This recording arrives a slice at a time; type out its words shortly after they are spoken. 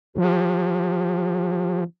How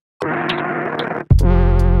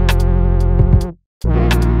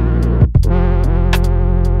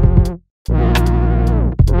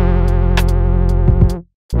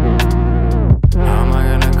am I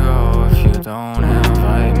gonna go if you don't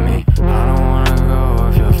invite me? I don't wanna go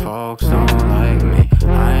if your folks don't like me.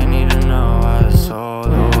 I need to know how the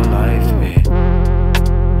solo life be.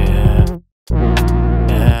 Yeah,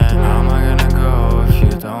 yeah. How am I gonna go if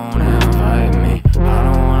you don't invite me? I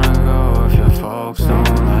don't wanna go if your folks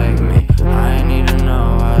don't like me. I need to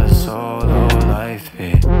know how the solo life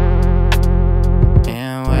be.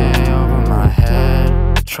 In way over my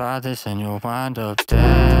head. Try this and you'll wind up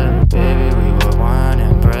dead. Baby, we were wine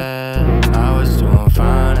and bread. I was doing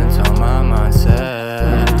fine until my mind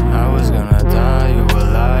said I was gonna die, you a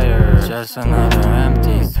liar. Just another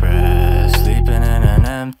empty threat, sleeping in an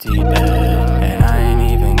empty bed. And I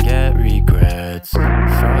ain't even get regrets.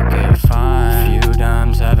 Fuck it, fine. Few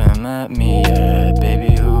dimes haven't met me yet.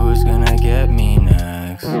 Baby, who's gonna get me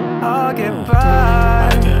next? I'll get by,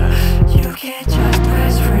 I guess. You can't just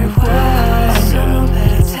press rewind. Someone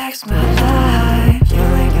better text my line. You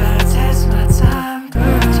ain't gotta test my time,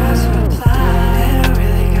 girl. Just reply. And I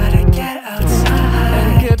really gotta get outside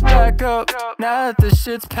and get back up. Now that the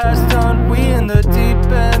shit's past done, we in the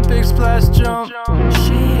deep end, big splash jump.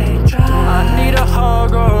 She ain't dry. I need a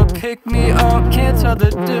hug or a pick me up. Can't tell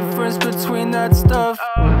the difference between that stuff.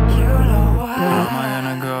 You know why. How am I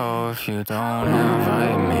gonna go if you don't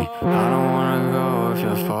invite me? I don't wanna go if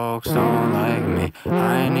your folks don't like me.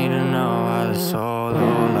 I need to know how the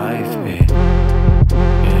solo life be.